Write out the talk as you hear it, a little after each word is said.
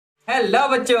Hello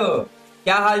बच्चों,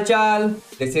 क्या हाल चाल।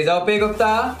 This is OP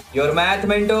Gupta, your math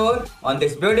mentor on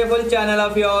this beautiful channel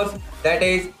of yours that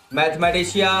is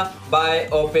मैथमेटिशिया bye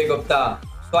OP Gupta.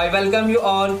 So I welcome you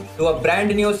all to a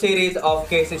brand new series of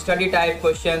case study type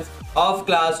questions of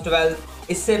class 12.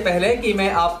 इससे पहले कि मैं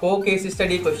आपको case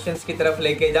study questions की तरफ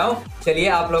लेके जाऊं, चलिए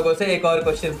आप लोगों से एक और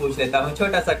क्वेश्चन पूछ लेता हूं.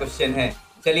 छोटा सा क्वेश्चन है,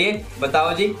 चलिए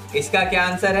बताओ जी इसका क्या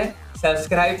आंसर है.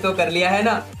 सब्सक्राइब तो कर लिया है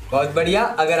ना? बहुत बढ़िया,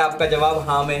 अगर आपका जवाब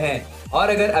हाँ में है. और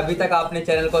अगर अभी तक आपने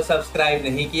चैनल को सब्सक्राइब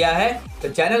नहीं किया है तो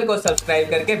चैनल को सब्सक्राइब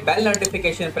करके बेल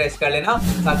नोटिफिकेशन प्रेस कर लेना,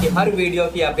 ताकि हर वीडियो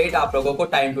की अपडेट आप लोगों को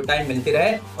टाइम टू टाइम मिलती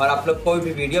रहे और आप लोग कोई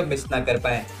भी वीडियो मिस ना कर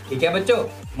पाए. ठीक है बच्चों,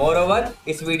 मोर ओवर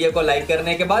इस वीडियो को लाइक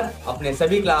करने के बाद अपने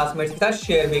सभी क्लासमेट्स के साथ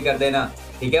शेयर भी कर देना.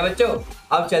 ठीक है बच्चों,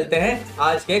 अब चलते हैं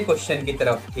आज के क्वेश्चन की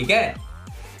तरफ. ठीक है,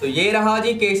 तो ये रहा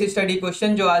जी केस स्टडी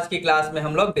क्वेश्चन जो आज की क्लास में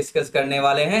हम लोग डिस्कस करने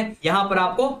वाले हैं. यहाँ पर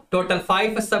आपको टोटल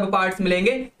 5 सब पार्ट्स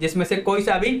मिलेंगे, जिसमें से कोई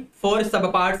सा भी 4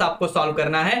 सब पार्ट्स आपको सॉल्व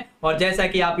करना है. और जैसा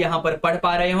कि आप यहाँ पर पढ़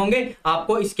पा रहे होंगे,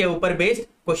 आपको इसके ऊपर बेस्ड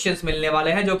क्वेश्चंस मिलने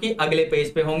वाले हैं जो कि अगले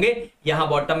पेज पे होंगे. यहाँ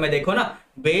बॉटम में देखो ना,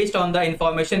 based on the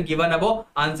information given above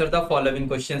answer the following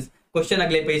questions. Question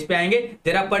अगले पेज पे आएंगे.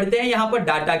 जरा पढ़ते हैं यहाँ पर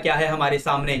डाटा क्या है हमारे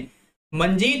सामने.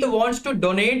 Manjeet wants to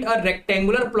donate a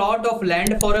rectangular plot of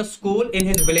land for a school in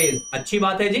his village. अच्छी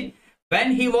बात है जी.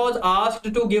 When he was asked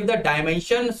to give the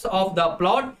dimensions of the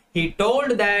plot, he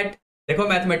told that, देखो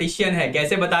मैथमेटिशियन है,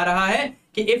 कैसे बता रहा है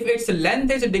कि if its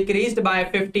length is decreased by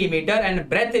 50 meter and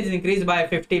breadth is increased by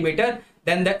 50 meter,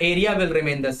 then the area will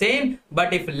remain the same.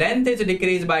 But if length is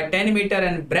decreased by 10 meter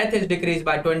and breadth is decreased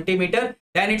by 20 meter,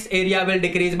 then its area will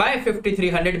decrease by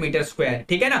 5300 meter square.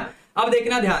 ठीक है ना? अब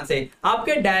देखना ध्यान से,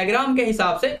 आपके diagram के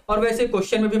हिसाब से, और वैसे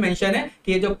क्वेश्चन में भी मेंशन है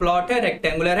कि ये जो प्लॉट है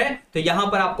रेक्टेंगुलर है, तो यहां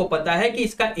पर आपको पता है कि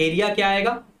इसका एरिया क्या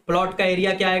आएगा, प्लॉट का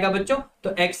एरिया क्या आएगा बच्चों,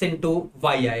 तो x इंटू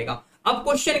वाई आएगा. अब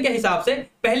क्वेश्चन के हिसाब से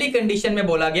पहली कंडीशन में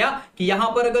बोला गया कि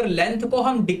यहां पर अगर लेंथ को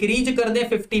हम डिक्रीज कर दें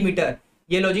 50 मीटर,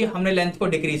 ये लो जी हमने लेंथ को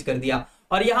डिक्रीज कर दिया,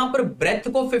 और यहां पर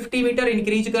ब्रेथ को 50 मीटर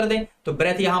इंक्रीज कर दें, तो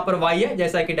ब्रेथ यहां पर y है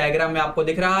जैसा कि डायग्राम में आपको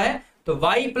दिख रहा है. तो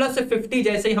y प्लस 50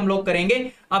 जैसे ही हम लोग करेंगे,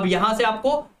 अब यहां से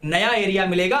आपको नया एरिया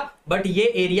मिलेगा, बट ये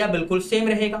एरिया बिल्कुल सेम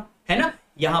रहेगा, है ना.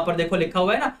 यहां पर देखो लिखा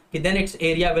हुआ है ना कि then it's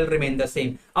area will remain the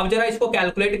same. अब जरा इसको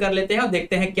कैलकुलेट कर लेते हैं और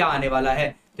देखते हैं क्या आने वाला है.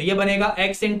 तो ये बनेगा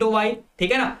x इंटू वाई,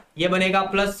 ठीक है ना. ये बनेगा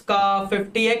प्लस का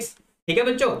 50x, ठीक है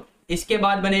बच्चों. इसके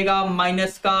बाद बनेगा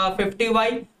माइनस का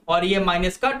 50y और ये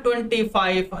माइनस का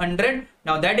 2500.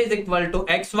 Now that is equal to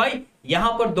xy. यहां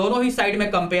पर दोनों ही साइड में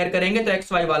कंपेयर करेंगे तो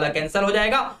xy वाला कैंसिल हो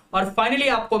जाएगा और फाइनली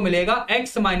आपको मिलेगा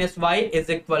x minus Y is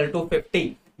equal to 50.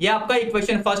 ये आपका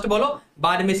इक्वेशन फर्स्ट बोलो,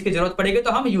 बाद में इसकी जरूरत पड़ेगी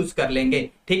तो हम यूज कर लेंगे.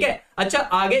 ठीक है. अच्छा,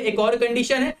 आगे एक और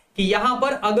कंडीशन है कि यहां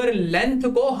पर अगर लेंथ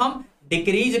को हम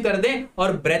डिक्रीज कर दें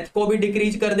और ब्रेथ को भी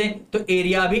डिक्रीज कर दें तो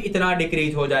एरिया भी इतना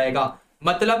डिक्रीज हो जाएगा.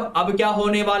 मतलब अब क्या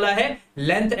होने वाला है,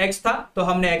 लेंथ x था तो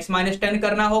हमने x माइनस 10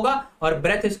 करना होगा, और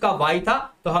ब्रेथ इसका y था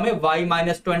तो हमें y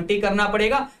माइनस 20 करना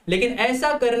पड़ेगा. लेकिन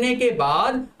ऐसा करने के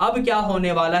बाद अब क्या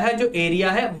होने वाला है, जो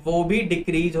एरिया है वो भी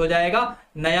डिक्रीज हो जाएगा.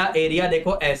 नया एरिया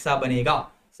देखो ऐसा बनेगा,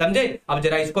 समझे. अब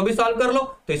जरा इसको भी सॉल्व कर लो.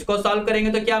 तो इसको सॉल्व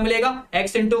करेंगे तो क्या मिलेगा,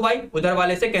 x इंटू वाई, उधर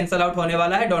वाले से कैंसल आउट होने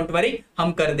वाला है, डोंट वरी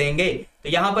हम कर देंगे. तो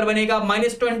यहां पर बनेगा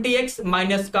माइनस 20x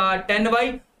माइनस का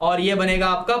 10y और ये बनेगा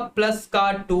आपका प्लस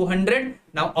का 200.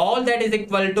 Now all that is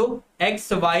equal to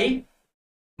xy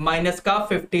minus का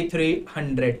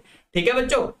 5300. ठीक है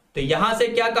बच्चों. तो यहां से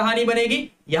क्या कहानी बनेगी,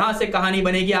 यहां से कहानी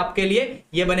बनेगी आपके लिए,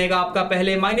 ये बनेगा आपका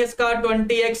पहले माइनस का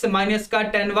 20x माइनस का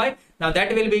 10y. Now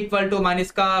that will be equal to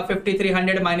minus का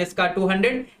 5300 माइनस का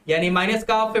 200, यानी माइनस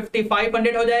का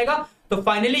 5500 हो जाएगा. तो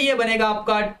फाइनली ये बनेगा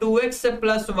आपका 2x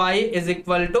plus Y is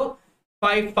equal to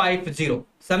 550.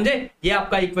 समझे. ये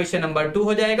आपका इक्वेशन नंबर 2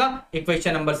 हो जाएगा,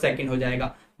 इक्वेशन नंबर 2 हो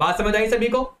जाएगा. बात समझ आई सभी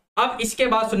को. अब इसके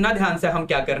बाद सुनना ध्यान से, हम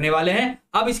क्या करने वाले हैं.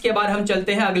 अब इसके बाद हम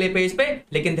चलते हैं अगले पेज पे,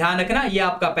 लेकिन ध्यान रखना ये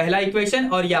आपका पहला इक्वेशन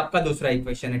और ये आपका दूसरा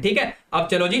इक्वेशन है. ठीक है. अब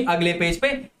चलो जी अगले पेज पे,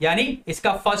 यानी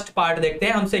इसका फर्स्ट पार्ट देखते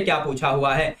हैं हमसे क्या पूछा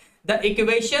हुआ है. The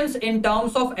equations in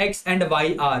terms of x and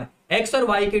y are. x और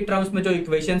y के टर्म्स में जो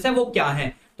इक्वेशंस है वो क्या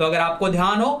है. तो अगर आपको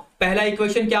ध्यान हो, पहला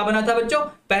इक्वेशन क्या बना था बच्चों,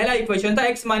 पहला इक्वेशन था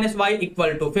x minus Y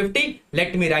equal to 50.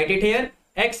 Let me right it here,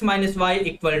 x minus Y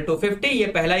equal to 50, ये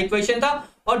पहला इक्वेशन था.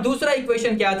 और दूसरा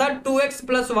इक्वेशन क्या था, 2x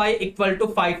plus Y equal to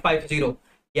 550,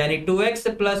 यानी 2x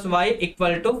plus Y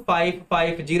equal to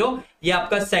 550. ये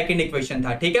आपका सेकंड इक्वेशन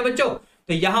था. ठीक है बच्चों.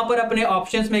 तो यहां पर अपने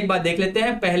ऑप्शंस में एक बार देख लेते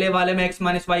हैं. पहले वाले में x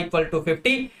minus Y equal to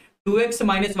 50, 2x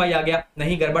minus Y आ गया,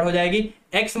 नहीं गड़बड़ हो जाएगी.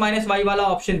 x माइनस वाई वाला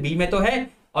ऑप्शन बी में तो है,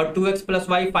 और 2x प्लस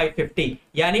वाई 550,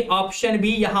 यानी ऑप्शन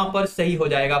बी यहां पर सही हो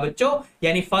जाएगा बच्चों.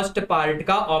 यानी फर्स्ट पार्ट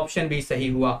का ऑप्शन बी सही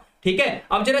हुआ. ठीक है.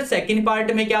 अब जरा सेकंड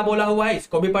पार्ट में क्या बोला हुआ है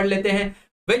इसको भी पढ़ लेते हैं.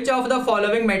 Which of the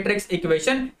following matrix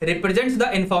equation represents the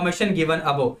information given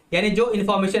above, यानी जो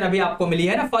इंफॉर्मेशन अभी आपको मिली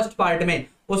है ना फर्स्ट पार्ट में,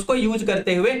 उसको यूज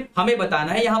करते हुए हमें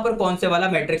बताना है यहाँ पर कौन से वाला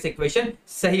मैट्रिक्स इक्वेशन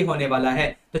सही होने वाला है।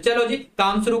 तो चलो जी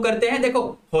काम शुरू करते हैं। देखो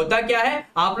होता क्या है,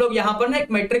 आप लोग यहाँ पर ना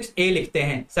एक मैट्रिक्स ए लिखते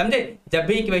हैं, समझे। जब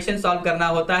भी इक्वेशन सॉल्व करना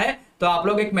होता है तो आप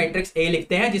लोग एक मैट्रिक्स ए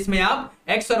लिखते हैं जिसमें आप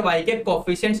एक्स और वाई के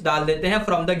कोफिशिएंट्स डाल देते हैं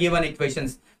फ्रॉम द गिवन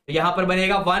इक्वेशंस। तो यहाँ पर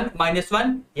बनेगा 1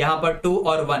 -1, यहाँ पर 2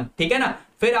 और 1, ठीक है ना।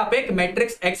 फिर आप एक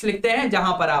मैट्रिक्स एक्स लिखते हैं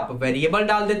जहां पर आप वेरिएबल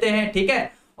डाल देते हैं, ठीक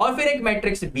है। और फिर एक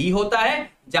मैट्रिक्स बी होता है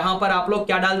जहां पर आप लोग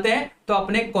क्या डालते हैं, तो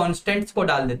अपने कांस्टेंट्स को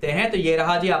डाल देते हैं। तो ये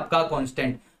रहा जी आपका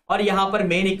कांस्टेंट। और यहां पर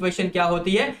मेन इक्वेशन क्या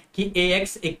होती है कि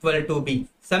ax = b,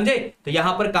 समझे। तो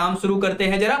यहां पर काम शुरू करते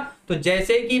हैं जरा। तो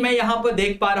जैसे कि मैं यहां पर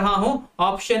देख पा रहा हूं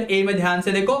ऑप्शन ए में, ध्यान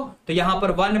से देखो, तो यहां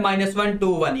पर 1 - 1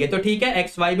 2 1, ये तो ठीक है,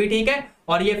 एक्स वाई भी ठीक है,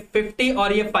 और ये 50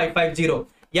 और ये 550,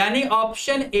 यानी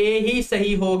ऑप्शन ए ही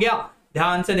सही हो गया।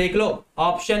 ध्यान से देख लो,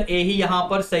 ऑप्शन ए ही यहां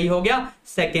पर सही हो गया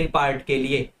सेकेंड पार्ट के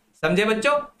लिए, समझे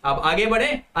बच्चों। अब आगे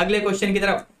बढ़े अगले क्वेश्चन की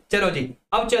तरफ। चलो जी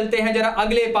अब चलते हैं जरा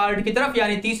अगले पार्ट की तरफ,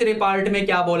 यानी तीसरे पार्ट में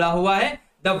क्या बोला हुआ है,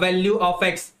 द वैल्यू ऑफ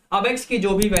एक्स। अब एक्स की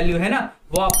जो भी वैल्यू है ना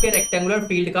वो आपके रेक्टेंगुलर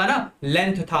फील्ड का ना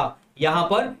लेंथ था। यहां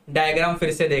पर डायग्राम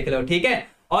फिर से देख लो, ठीक है।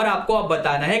 और आपको अब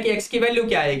बताना है कि एक्स की वैल्यू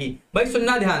क्या आएगी। भाई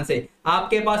सुनना ध्यान से,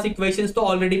 आपके पास इक्वेशंस तो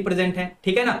ऑलरेडी प्रेजेंट हैं,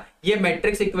 ठीक है ना। ये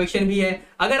मैट्रिक्स इक्वेशन भी है।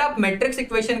 अगर आप मैट्रिक्स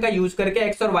इक्वेशन का यूज करके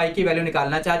एक्स और वाई की वैल्यू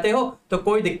निकालना चाहते हो तो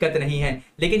कोई दिक्कत नहीं है,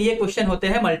 लेकिन ये क्वेश्चन होते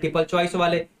हैं मल्टीपल चॉइस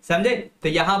वाले, समझे। तो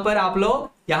यहां पर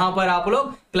आप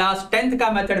लोग क्लास 10th का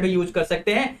मेथड भी यूज कर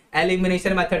सकते हैं,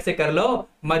 एलिमिनेशन मेथड से कर लो,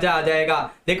 मजा आ जाएगा।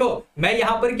 देखो मैं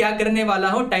यहां पर क्या करने वाला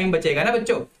हूं, टाइम बचेगा ना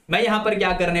बच्चों। मैं यहां पर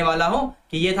क्या करने वाला हूं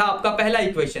कि ये था आपका पहला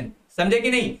इक्वेशन, समझे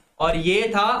कि नहीं, और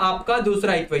ये था आपका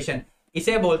दूसरा इक्वेशन।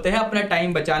 इसे बोलते हैं अपना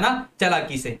टाइम बचाना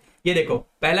चालाकी से। ये देखो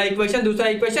पहला इक्वेशन दूसरा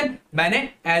इक्वेशन मैंने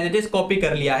एज इट इज कॉपी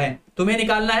कर लिया है। तुम्हें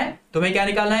निकालना है, तुम्हें क्या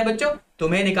निकालना है बच्चों,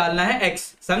 तुम्हें निकालना है एक्स,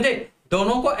 समझे।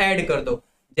 दोनों को ऐड कर दो।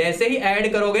 जैसे ही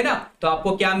ऐड करोगे ना तो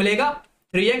आपको क्या मिलेगा,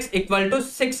 3x =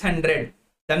 600,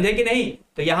 समझे कि नहीं।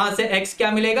 तो यहां से x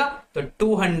क्या मिलेगा, तो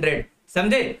 200,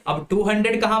 समझे। अब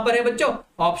 200 कहां पर है बच्चों,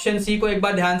 ऑप्शन सी को एक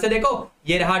बार ध्यान से देखो,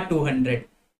 ये रहा 200,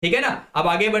 ठीक है ना। अब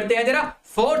आगे बढ़ते हैं जरा,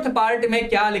 फोर्थ पार्ट में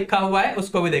क्या लिखा हुआ है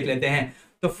उसको भी देख लेते हैं।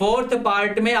 तो फोर्थ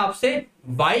पार्ट में आपसे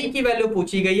y की वैल्यू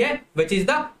पूछी गई है, which is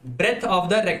the breath of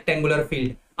the rectangular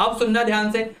field. अब सुनना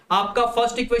ध्यान से, आपका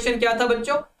फर्स्ट इक्वेशन क्या था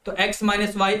बच्चों, तो x - y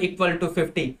 =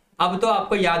 50। अब तो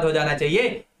आपको याद हो जाना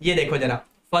चाहिए, ये देखो जरा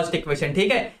फर्स्ट इक्वेशन,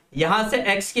 ठीक है। यहां से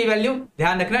x की वैल्यू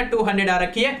ध्यान रखना 200 आ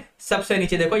रखी है, सबसे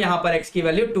नीचे देखो यहां पर x की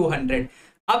वैल्यू 200।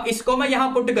 अब इसको मैं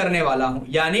यहां पुट करने वाला हूं,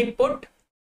 यानी put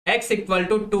x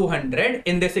 = 200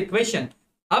 in this equation.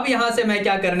 अब यहां से मैं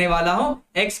क्या करने वाला हूं,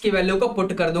 x की वैल्यू को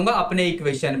पुट कर दूंगा अपने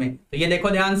इक्वेशन में। तो ये देखो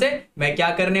ध्यान से मैं क्या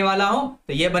करने वाला हूं,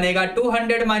 तो ये बनेगा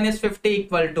 200 - 50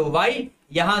 = y।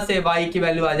 यहां से y की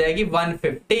वैल्यू आ जाएगी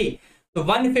 150। तो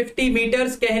 150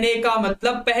 मीटर्स कहने का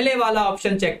मतलब पहले वाला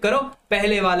ऑप्शन चेक करो,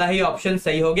 पहले वाला ही ऑप्शन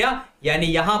सही हो गया, यानी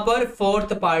यहां पर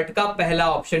फोर्थ पार्ट का पहला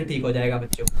ऑप्शन ठीक हो जाएगा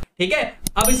बच्चों, ठीक है।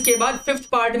 अब इसके बाद फिफ्थ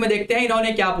पार्ट में देखते हैं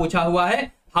इन्होंने क्या पूछा हुआ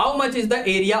है, how much is the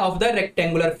area of the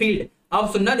rectangular field.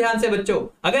 अब सुनना ध्यान से बच्चों,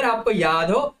 अगर आपको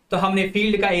याद हो तो हमने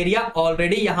फील्ड का एरिया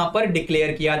ऑलरेडी यहां पर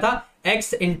डिक्लेयर किया था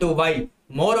x × y।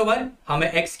 मोर ओवर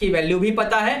हमें x की वैल्यू भी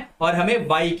पता है और हमें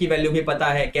y की वैल्यू भी पता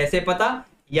है। कैसे पता,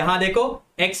 यहां देखो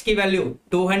x की वैल्यू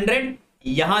 200,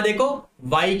 यहां देखो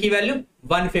y की वैल्यू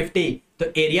 150। तो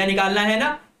एरिया निकालना है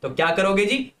ना, तो क्या करोगे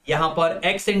जी, यहां पर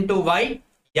x × y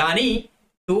यानी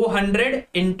 200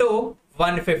 ×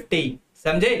 150,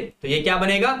 समझे। तो ये क्या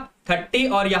बनेगा 30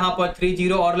 और यहां पर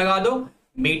 30 और लगा दो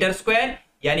मीटर स्क्वायर,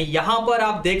 यानी यहां पर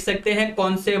आप देख सकते हैं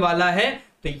कौन से वाला है,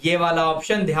 तो ये वाला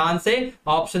ऑप्शन। ध्यान से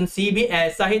ऑप्शन सी भी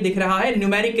ऐसा ही दिख रहा है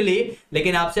न्यूमेरिकली,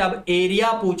 लेकिन आपसे अब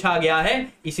एरिया पूछा गया है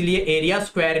इसलिए एरिया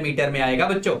स्क्वायर मीटर में आएगा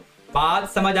बच्चों। बात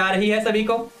समझ आ रही है सभी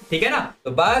को, ठीक है ना।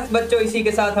 तो बस बच्चों इसी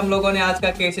के साथ हम लोगों ने आज का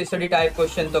केस स्टडी टाइप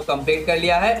क्वेश्चन तो कंप्लीट कर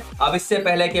लिया है। अब इससे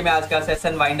पहले कि मैं आज का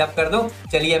सेशन वाइंड अप कर दूं,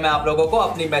 चलिए मैं आप लोगों को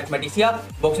अपनी मैथमेटिशिया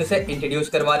बुक्स से इंट्रोड्यूस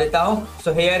करवा देता हूं।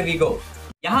 So here we go.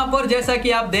 यहाँ पर जैसा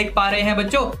कि आप देख पा रहे हैं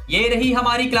बच्चों, ये रही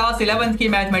हमारी क्लास 11th की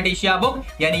मैथमेटिशिया बुक,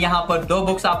 यानी यहाँ पर 2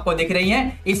 बुक्स आपको दिख रही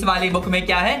हैं। इस वाली बुक में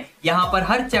क्या है, यहाँ पर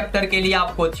हर चैप्टर के लिए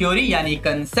आपको थ्योरी यानी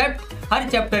कंसेप्ट, हर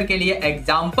चैप्टर के लिए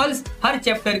एग्जाम्पल्स, हर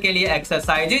चैप्टर के लिए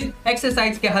एक्सरसाइजेज,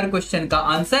 एक्सरसाइज के हर क्वेश्चन का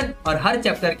आंसर और हर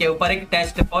चैप्टर के ऊपर एक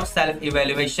टेस्ट फॉर सेल्फ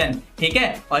इवेल्युएशन, ठीक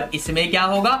है। और इसमें क्या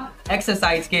होगा,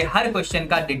 एक्सरसाइज के हर क्वेश्चन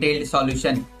का डिटेल्ड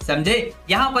सॉल्यूशन, समझे।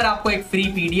 यहाँ पर आपको एक फ्री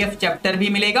पीडीएफ चैप्टर भी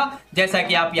मिलेगा, जैसा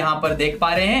कि आप यहाँ पर देख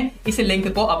पा रहे हैं। इस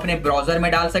लिंक को अपने ब्राउजर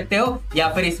में डाल सकते हो या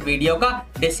फिर इस वीडियो का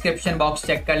डिस्क्रिप्शन बॉक्स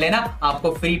चेक कर लेना,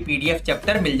 आपको फ्री पीडीएफ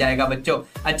चैप्टर मिल जाएगा बच्चों।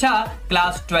 अच्छा,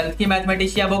 क्लास 12th की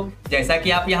मैथमेटिशिया बुक। जैसा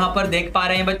कि आप यहाँ पर देख पा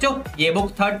रहे हैं बच्चों, ये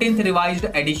बुक 13th रिवाइज्ड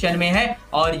एडिशन में है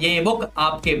और ये बुक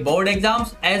आपके board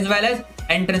exams as well as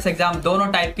entrance exam दोनों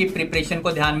टाइप की प्रिपरेशन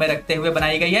को ध्यान में रखते हुए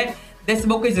बनाई गई है। This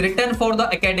book is written for the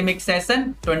academic session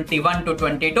 21 to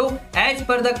 22 as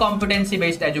per the competency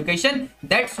based education.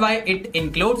 That's why it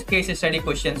includes case study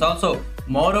questions also.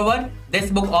 Moreover,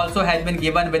 this book also has been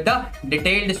given with the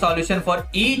detailed solution for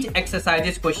each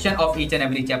exercises question of each and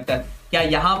every chapter. क्या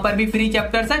यहाँ पर भी free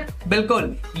chapters हैं?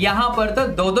 बिल्कुल, यहाँ पर तो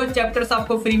दो चैप्टर्स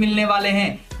आपको फ्री मिलने वाले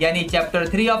हैं, यानी chapter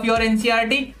 3 of your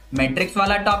NCERT matrix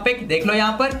वाला टॉपिक देख लो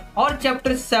यहाँ पर, और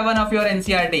चैप्टर 7 ऑफ योर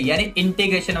एनसीईआरटी यानी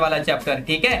इंटीग्रेशन वाला चैप्टर।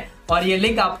 ठीक है, और ये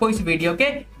लिंक आपको इस वीडियो के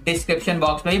डिस्क्रिप्शन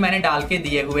बॉक्स में भी मैंने डाल के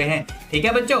दिए हुए हैं। ठीक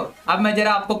है बच्चों, अब मैं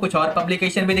जरा आपको कुछ और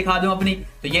पब्लिकेशन भी दिखा दूं अपनी।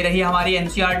 तो ये रही हमारी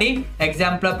एनसीईआरटी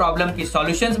एग्जाम्पलर प्रॉब्लम की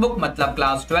सॉल्यूशंस बुक, मतलब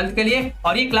क्लास 12th के लिए,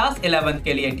 और ये क्लास 11th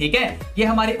के लिए। ठीक है, ये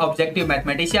हमारी ऑब्जेक्टिव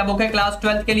मैथमेटिशिया बुक है क्लास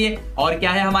 12th के लिए। और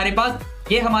क्या है हमारे पास,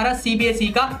 ये हमारा सीबीएसई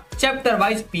का चैप्टर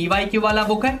वाइज पीवाईक्यू वाला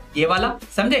बुक है, ये वाला,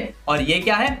 समझे। और ये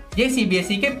क्या है, ये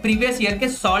सीबीएसई के प्रीवियस ईयर के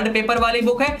सॉल्व्ड पेपर वाली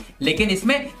बुक है, लेकिन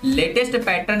इसमें latest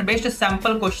pattern based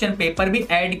sample question paper भी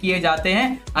ऐड किए जाते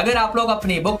हैं। अगर आप लोग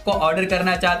अपनी बुक को ऑर्डर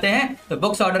करना चाहते हैं तो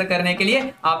बुक्स ऑर्डर करने के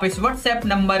लिए आप इस व्हाट्सएप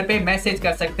नंबर पे मैसेज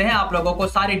कर सकते हैं, आप लोगों को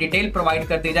सारी डिटेल प्रोवाइड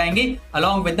कर दी जाएंगी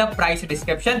along with the price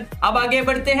description. अब आगे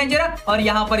बढ़ते हैं जरा, और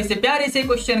यहाँ पर इसे प्यारे से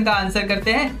क्वेश्चन का आंसर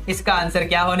करते हैं। इसका आंसर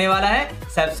क्या होने वाला है,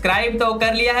 सब्सक्राइब तो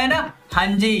कर लिया है ना? हाँ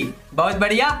जी, बहुत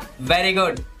बढ़िया, वेरी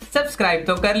गुड। सब्सक्राइब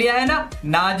तो कर लिया है ना?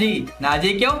 ना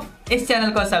जी क्यों? इस चैनल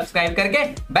को सब्सक्राइब करके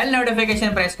बेल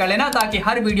नोटिफिकेशन प्रेस कर लेना, ताकि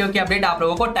हर वीडियो की अपडेट आप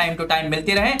लोगों को टाइम टू टाइम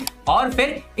मिलती रहे। और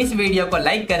फिर इस वीडियो को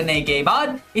लाइक करने के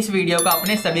बाद इस वीडियो को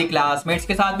अपने सभी क्लासमेट्स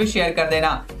के साथ भी शेयर कर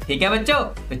देना। ठीक है बच्चों,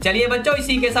 तो चलिए बच्चों,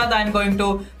 इसी के साथ I am going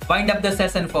to wind up the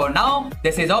session for now.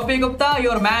 This is O.P. Gupta,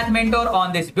 your math mentor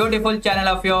on this beautiful channel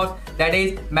of yours, that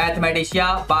is Mathematicia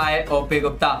by O.P.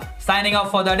 Gupta. Signing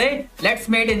off for the day. Let's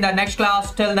meet in the next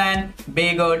class. Till then, be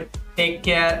good, take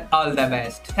care, all the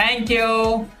best. Thank you.